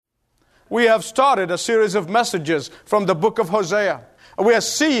we have started a series of messages from the book of Hosea. We are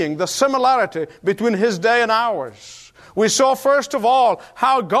seeing the similarity between his day and ours. We saw, first of all,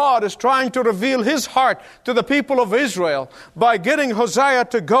 how God is trying to reveal his heart to the people of Israel by getting Hosea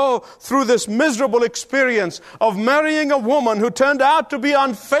to go through this miserable experience of marrying a woman who turned out to be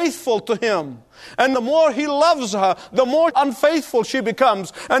unfaithful to him. And the more he loves her, the more unfaithful she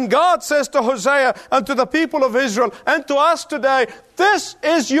becomes. And God says to Hosea and to the people of Israel and to us today, this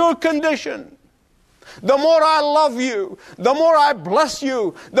is your condition. The more I love you, the more I bless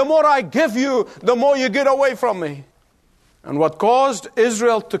you, the more I give you, the more you get away from me. And what caused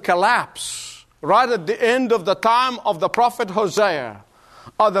Israel to collapse right at the end of the time of the prophet Hosea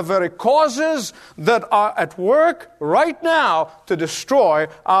are the very causes that are at work right now to destroy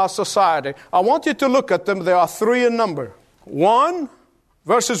our society. I want you to look at them. There are 3 in number. 1,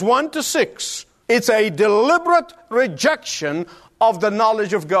 verses 1 to 6. It's a deliberate rejection of the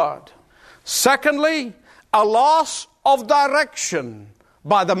knowledge of God. Secondly, a loss of direction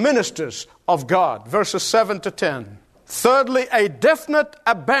by the ministers of God. Verses 7 to 10. Thirdly, a definite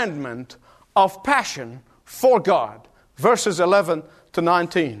abandonment of passion for God. Verses 11 to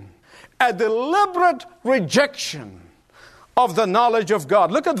 19. A deliberate rejection of the knowledge of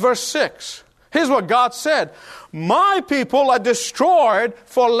God. Look at verse 6. Here's what God said. My people are destroyed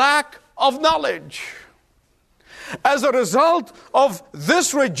for lack of knowledge. As a result of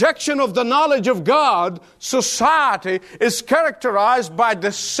this rejection of the knowledge of God, society is characterized by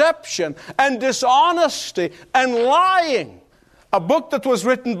deception and dishonesty and lying. A book that was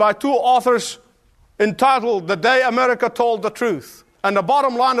written by 2 authors entitled The Day America Told the Truth. And the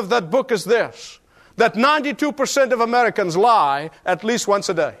bottom line of that book is this, that 92% of Americans lie at least once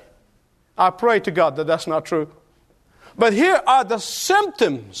a day. I pray to God that that's not true. But here are the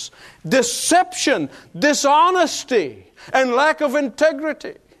symptoms: deception, dishonesty, and lack of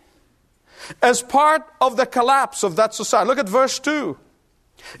integrity as part of the collapse of that society. Look at verse 2.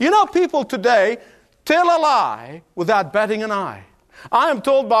 You know, people today tell a lie without batting an eye. I am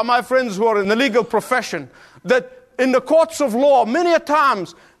told by my friends who are in the legal profession that in the courts of law, many a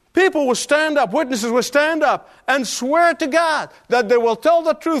times, people will stand up, witnesses will stand up and swear to God that they will tell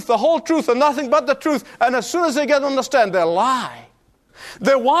the truth, the whole truth, and nothing but the truth. And as soon as they get to understand, they lie.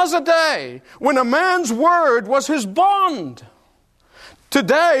 There was a day when a man's word was his bond.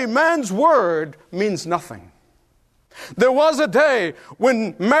 Today, man's word means nothing. There was a day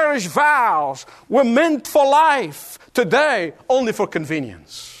when marriage vows were meant for life. Today, only for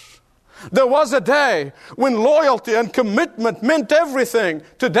convenience. There was a day when loyalty and commitment meant everything.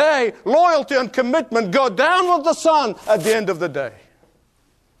 Today, loyalty and commitment go down with the sun at the end of the day.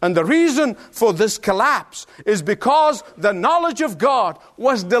 And the reason for this collapse is because the knowledge of God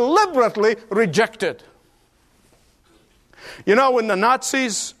was deliberately rejected. You know, when the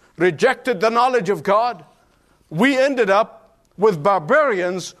Nazis rejected the knowledge of God, we ended up with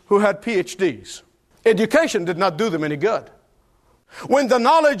barbarians who had PhDs. Education did not do them any good. When the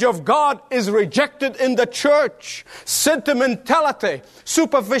knowledge of God is rejected in the church, sentimentality,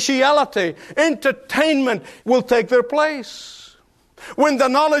 superficiality, entertainment will take their place. When the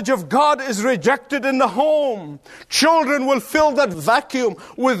knowledge of God is rejected in the home, children will fill that vacuum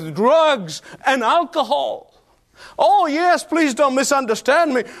with drugs and alcohol. Oh yes, please don't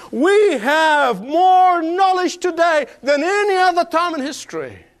misunderstand me. We have more knowledge today than any other time in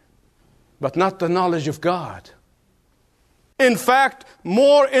history, but not the knowledge of God. In fact,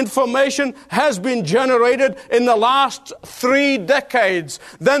 more information has been generated in the last 3 decades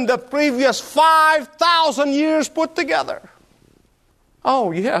than the previous 5,000 years put together.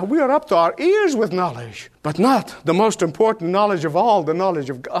 Oh yeah, we are up to our ears with knowledge, but not the most important knowledge of all, the knowledge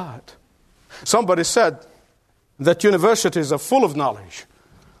of God. Somebody said that universities are full of knowledge.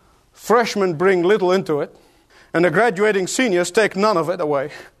 Freshmen bring little into it, and the graduating seniors take none of it away.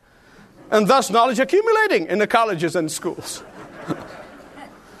 And thus knowledge accumulating in the colleges and schools.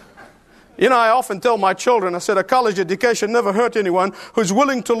 You know, I often tell my children, I said, a college education never hurt anyone who's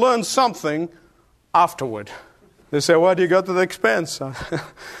willing to learn something afterward. They say, why do you go to the expense?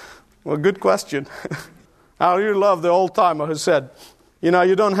 Well, good question. I really love the old-timer who said, you know,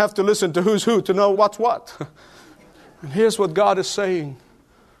 you don't have to listen to who's who to know what's what. And here's what God is saying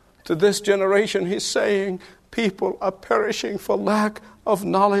to this generation. He's saying, people are perishing for lack of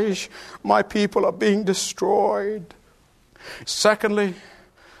knowledge. My people are being destroyed. Secondly,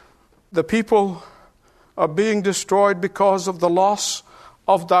 the people are being destroyed because of the loss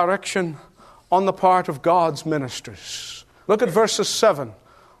of direction on the part of God's ministers. Look at verses 7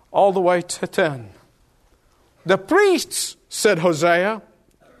 all the way to 10. The priests, said Hosea,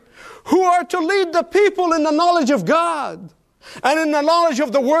 who are to lead the people in the knowledge of God, and in the knowledge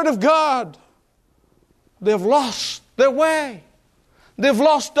of the Word of God, they've lost their way. They've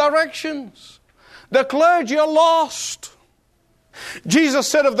lost directions. The clergy are lost. Jesus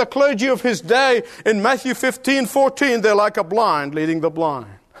said of the clergy of His day in Matthew 15:14, they're like a blind leading the blind.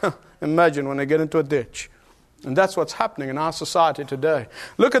 Imagine when they get into a ditch. And that's what's happening in our society today.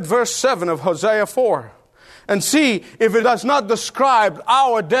 Look at verse 7 of Hosea 4 and see if it does not describe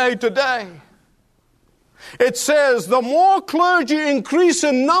our day today. It says, the more clergy increase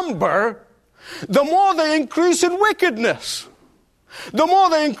in number, the more they increase in wickedness. The more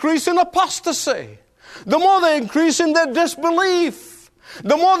they increase in apostasy. The more they increase in their disbelief.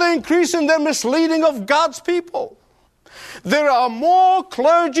 The more they increase in their misleading of God's people. There are more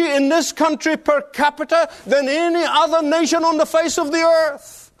clergy in this country per capita than any other nation on the face of the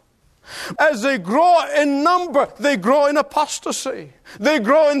earth. As they grow in number, they grow in apostasy. They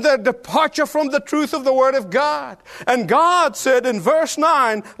grow in their departure from the truth of the Word of God. And God said in verse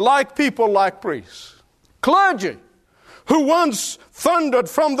 9, like people, like priests. Clergy who once thundered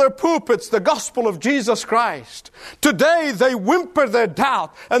from their pulpits the gospel of Jesus Christ, today they whimper their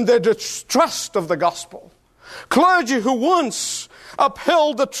doubt and their distrust of the gospel. Clergy who once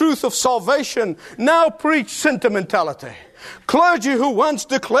upheld the truth of salvation now preach sentimentality. Clergy who once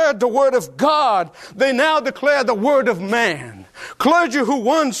declared the Word of God, they now declare the Word of man. Clergy who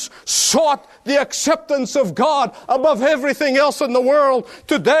once sought the acceptance of God above everything else in the world,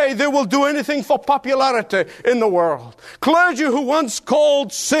 today they will do anything for popularity in the world. Clergy who once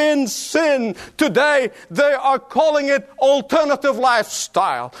called sin, sin, today they are calling it alternative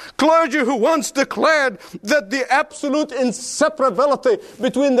lifestyle. Clergy who once declared that the absolute inseparability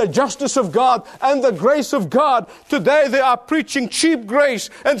between the justice of God and the grace of God, today they are preaching cheap grace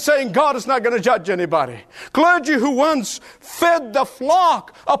and saying God is not going to judge anybody. Clergy who once fed the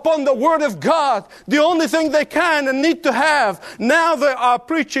flock upon the Word of God, the only thing they can and need to have, now they are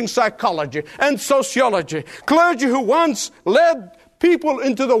preaching psychology and sociology. Clergy who once led people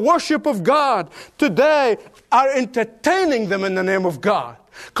into the worship of God, today are entertaining them in the name of God.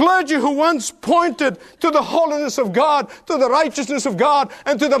 Clergy who once pointed to the holiness of God, to the righteousness of God,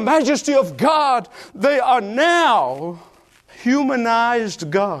 and to the majesty of God, they are now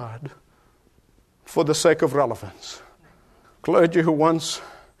humanized God for the sake of relevance. Clergy who once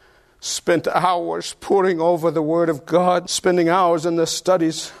spent hours poring over the Word of God, spending hours in their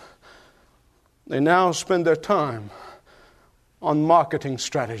studies, they now spend their time on marketing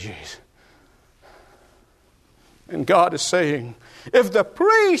strategies. And God is saying, if the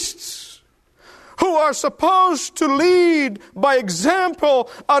priests who are supposed to lead by example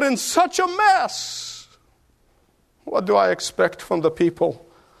are in such a mess, what do I expect from the people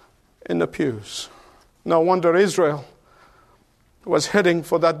in the pews? No wonder Israel was heading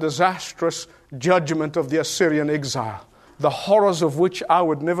for that disastrous judgment of the Assyrian exile, the horrors of which I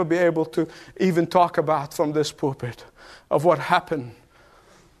would never be able to even talk about from this pulpit, of what happened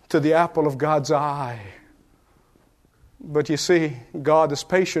to the apple of God's eye. But you see, God is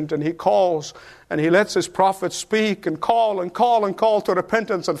patient, and He calls and He lets His prophets speak and call and call and call to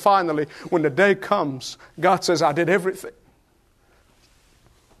repentance. And finally, when the day comes, God says, I did everything.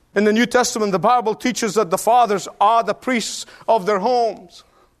 In the New Testament, the Bible teaches that the fathers are the priests of their homes.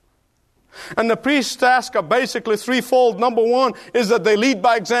 And the priest's tasks are basically threefold. Number one is that they lead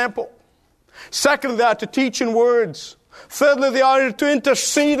by example. Secondly, they are to teach in words. Thirdly, they are to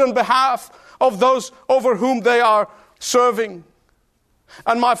intercede on behalf of those over whom they are serving.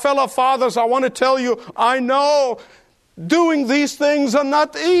 And my fellow fathers, I want to tell you, I know doing these things are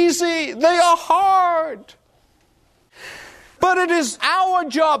not easy. They are hard. But it is our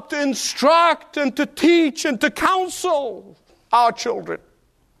job to instruct and to teach and to counsel our children.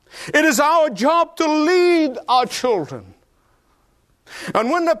 It is our job to lead our children.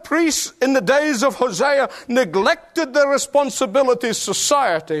 And when the priests in the days of Hosea neglected their responsibilities,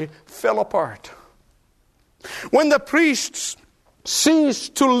 society fell apart. When the priests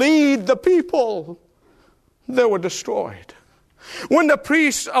ceased to lead the people, they were destroyed. When the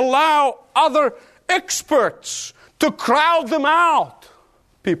priests allow other experts to crowd them out,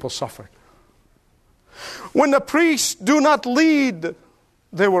 people suffered. When the priests do not lead,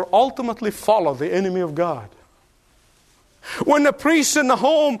 they will ultimately follow the enemy of God. When the priests in the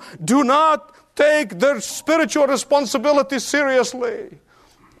home do not take their spiritual responsibility seriously,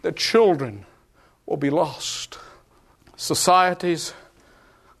 the children will be lost. Societies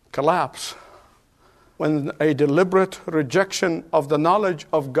collapse when a deliberate rejection of the knowledge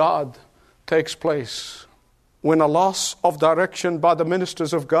of God takes place. When a loss of direction by the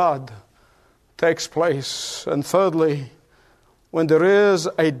ministers of God takes place. And thirdly, when there is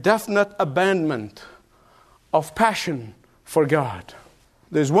a definite abandonment of passion for God.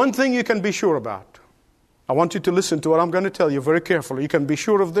 There's one thing you can be sure about. I want you to listen to what I'm going to tell you very carefully. You can be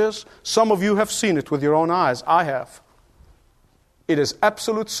sure of this. Some of you have seen it with your own eyes. I have. It is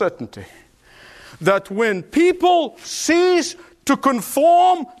absolute certainty that when people cease to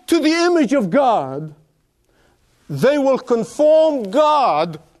conform to the image of God, they will conform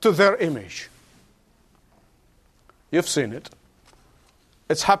God to their image. You've seen it.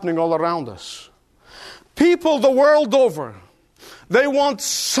 It's happening all around us. People the world over, they want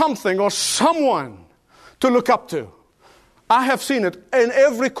something or someone to look up to. I have seen it in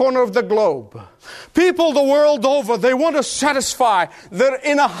every corner of the globe. People the world over, they want to satisfy their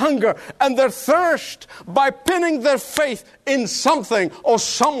inner hunger and their thirst by pinning their faith in something or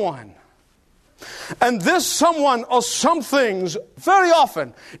someone. And this someone or some things very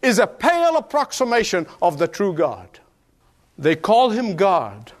often is a pale approximation of the true God. They call Him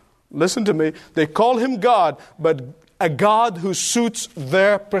God. Listen to me. They call Him God, but a God who suits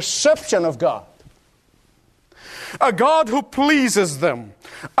their perception of God. A God who pleases them.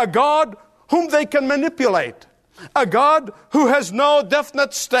 A God whom they can manipulate. A God who has no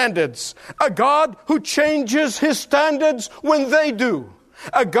definite standards. A God who changes His standards when they do.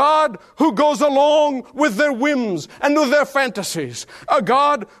 A God who goes along with their whims and with their fantasies. A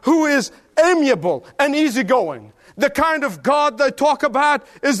God who is amiable and easygoing. The kind of God they talk about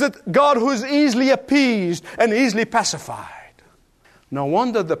is that God who is easily appeased and easily pacified. No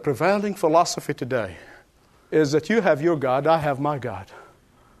wonder the prevailing philosophy today is that you have your God, I have my God.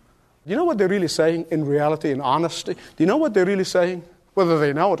 Do you know what they're really saying in reality, in honesty? Do you know what they're really saying? Whether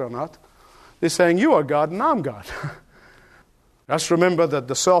they know it or not. They're saying, you are God and I'm God. Let's remember that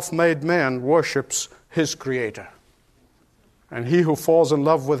the self-made man worships his Creator. And he who falls in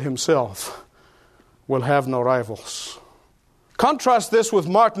love with himself will have no rivals. Contrast this with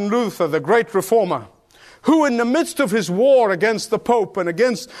Martin Luther, the great reformer, who in the midst of his war against the Pope and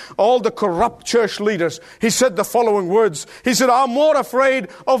against all the corrupt church leaders, he said the following words. He said, I'm more afraid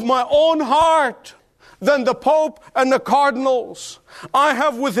of my own heart than the Pope and the cardinals. I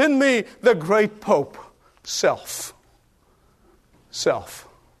have within me the great Pope, self. Self.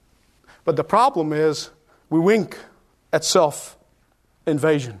 But the problem is we wink at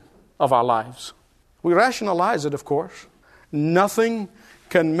self-invasion of our lives. We rationalize it, of course. Nothing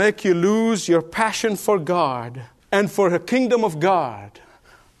can make you lose your passion for God and for the kingdom of God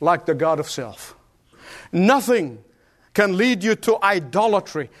like the God of self. Nothing can lead you to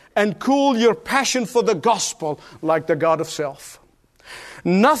idolatry and cool your passion for the gospel like the God of self.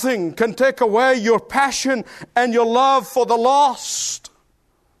 Nothing can take away your passion and your love for the lost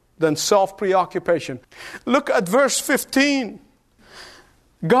than self-preoccupation. Look at verse 15.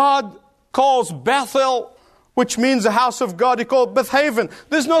 God calls Bethel, which means the house of God, He called Bethaven.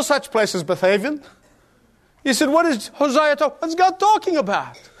 There's no such place as Bethaven. He said, what is Hosea talking? What's God talking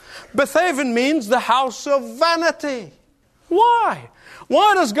about? Bethaven means the house of vanity. Why?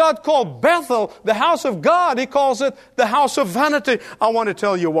 Why does God call Bethel the house of God? He calls it the house of vanity. I want to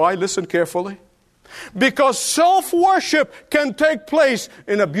tell you why. Listen carefully. Because self-worship can take place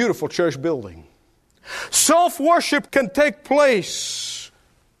in a beautiful church building. Self-worship can take place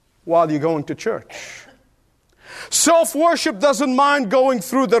while you're going to church. Self-worship doesn't mind going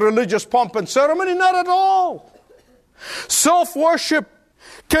through the religious pomp and ceremony, not at all. Self-worship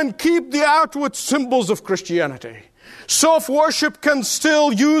can keep the outward symbols of Christianity. Self-worship can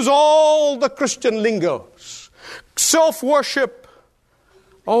still use all the Christian lingos. Self-worship,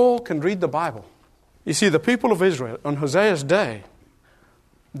 can read the Bible. You see, the people of Israel on Hosea's day,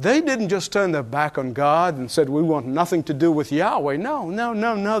 they didn't just turn their back on God and said, we want nothing to do with Yahweh.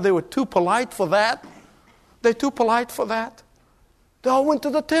 No. They were too polite for that. They're too polite for that. They all went to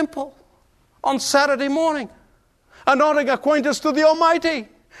the temple on Saturday morning, anointing acquaintance to the Almighty.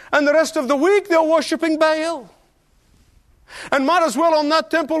 And the rest of the week, they're worshiping Baal. And might as well on that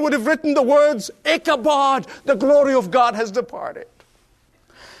temple would have written the words, Ichabod, the glory of God has departed.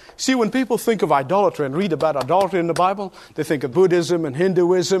 See, when people think of idolatry and read about idolatry in the Bible, they think of Buddhism and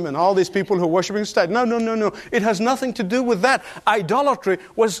Hinduism and all these people who are worshiping state. No. It has nothing to do with that. Idolatry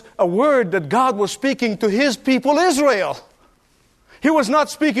was a word that God was speaking to His people Israel. He was not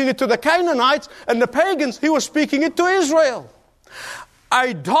speaking it to the Canaanites and the pagans. He was speaking it to Israel.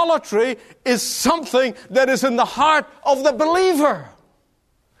 Idolatry is something that is in the heart of the believer.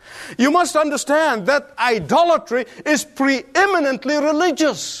 You must understand that idolatry is preeminently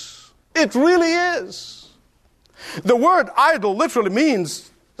religious. It really is. The word idol literally means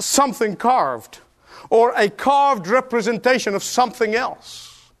something carved or a carved representation of something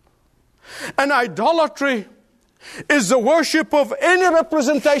else. And idolatry is the worship of any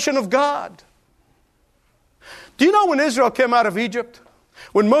representation of God. Do you know when Israel came out of Egypt?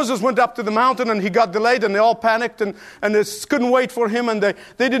 When Moses went up to the mountain and he got delayed and they all panicked and they couldn't wait for him and they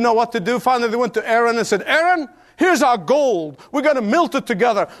didn't know what to do. Finally, they went to Aaron and said, Aaron, here's our gold. We're going to melt it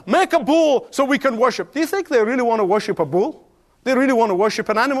together. Make a bull so we can worship. Do you think they really want to worship a bull? They really want to worship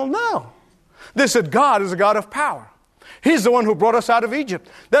an animal? No. They said, God is a God of power. He's the one who brought us out of Egypt.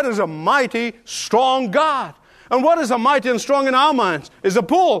 That is a mighty, strong God. And what is a mighty and strong in our minds? Is a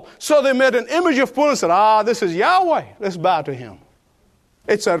bull. So they made an image of bull and said, this is Yahweh. Let's bow to him.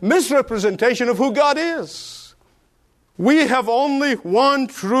 It's a misrepresentation of who God is. We have only one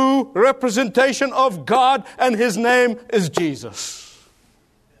true representation of God, and his name is Jesus.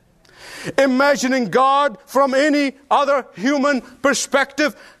 Imagining God from any other human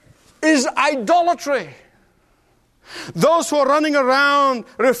perspective is idolatry. Those who are running around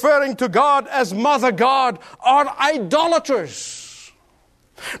referring to God as Mother God are idolaters,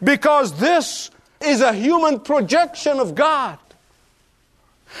 because this is a human projection of God.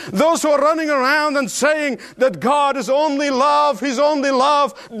 Those who are running around and saying that God is only love, He's only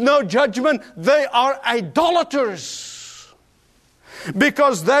love, no judgment, they are idolaters,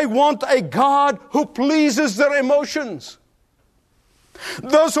 because they want a God who pleases their emotions.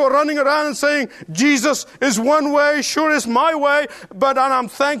 Those who are running around and saying, Jesus is one way, sure is my way, and I'm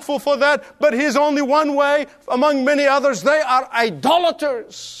thankful for that, but He's only one way among many others, they are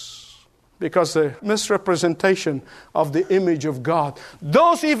idolaters. Because the misrepresentation of the image of God.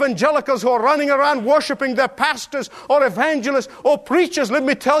 Those evangelicals who are running around worshiping their pastors or evangelists or preachers, let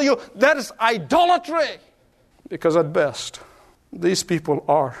me tell you, that is idolatry. Because at best, these people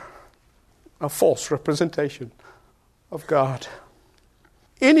are a false representation of God.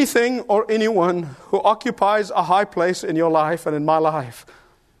 Anything or anyone who occupies a high place in your life and in my life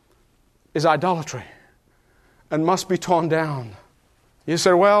is idolatry and must be torn down. You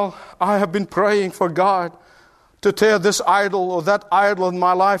say, well, I have been praying for God to tear this idol or that idol in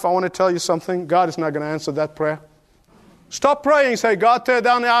my life. I want to tell you something. God is not going to answer that prayer. Stop praying and say, God, tear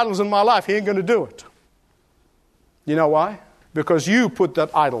down the idols in my life. He ain't going to do it. You know why? Because you put that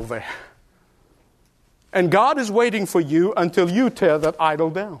idol there. And God is waiting for you until you tear that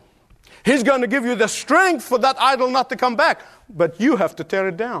idol down. He's going to give you the strength for that idol not to come back. But you have to tear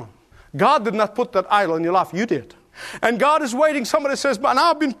it down. God did not put that idol in your life. You did. And God is waiting. Somebody says, but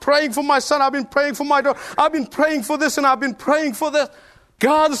I've been praying for my son, I've been praying for my daughter, I've been praying for this and I've been praying for this.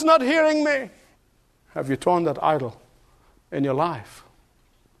 God is not hearing me. Have you torn that idol in your life?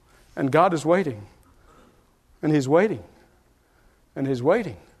 And God is waiting. And He's waiting. And He's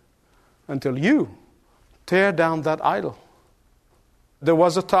waiting until you tear down that idol. There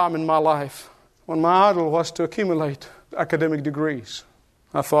was a time in my life when my idol was to accumulate academic degrees.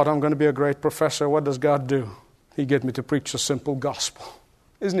 I thought, I'm going to be a great professor. What does God do? He gets me to preach the simple gospel.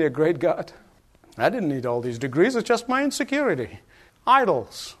 Isn't He a great God? I didn't need all these degrees. It's just my insecurity.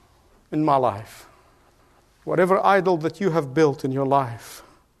 Idols in my life. Whatever idol that you have built in your life,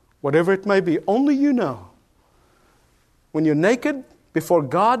 whatever it may be, only you know. When you're naked before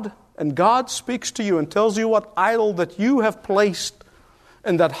God and God speaks to you and tells you what idol that you have placed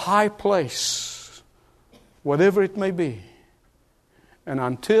in that high place, whatever it may be, and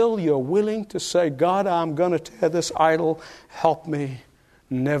until you're willing to say, God, I'm going to tear this idol, help me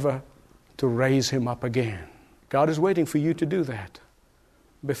never to raise him up again. God is waiting for you to do that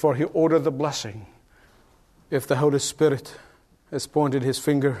before He orders the blessing. If the Holy Spirit has pointed His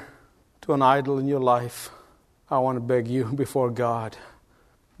finger to an idol in your life, I want to beg you before God,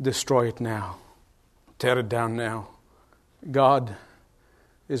 destroy it now. Tear it down now. God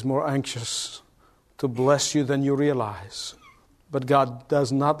is more anxious to bless you than you realize. But God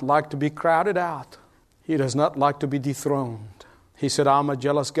does not like to be crowded out. He does not like to be dethroned. He said, I'm a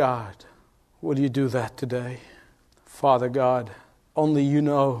jealous God. Will you do that today? Father God, only you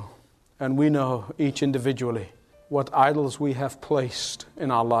know, and we know each individually, what idols we have placed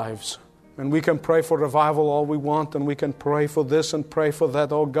in our lives. And we can pray for revival all we want, and we can pray for this and pray for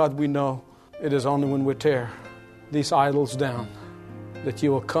that. Oh God, we know it is only when we tear these idols down that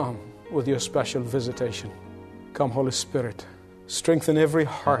you will come with your special visitation. Come, Holy Spirit. Strengthen every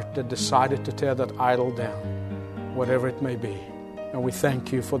heart that decided to tear that idol down, whatever it may be. And we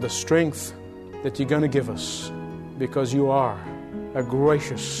thank you for the strength that you're going to give us, because you are a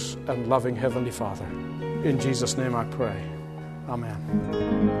gracious and loving Heavenly Father. In Jesus' name I pray. Amen.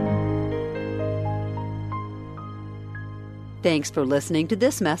 Thanks for listening to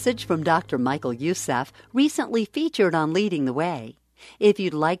this message from Dr. Michael Youssef, recently featured on Leading the Way. If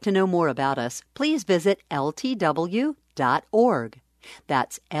you'd like to know more about us, please visit ltw.org.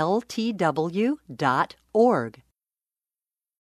 That's ltw.org.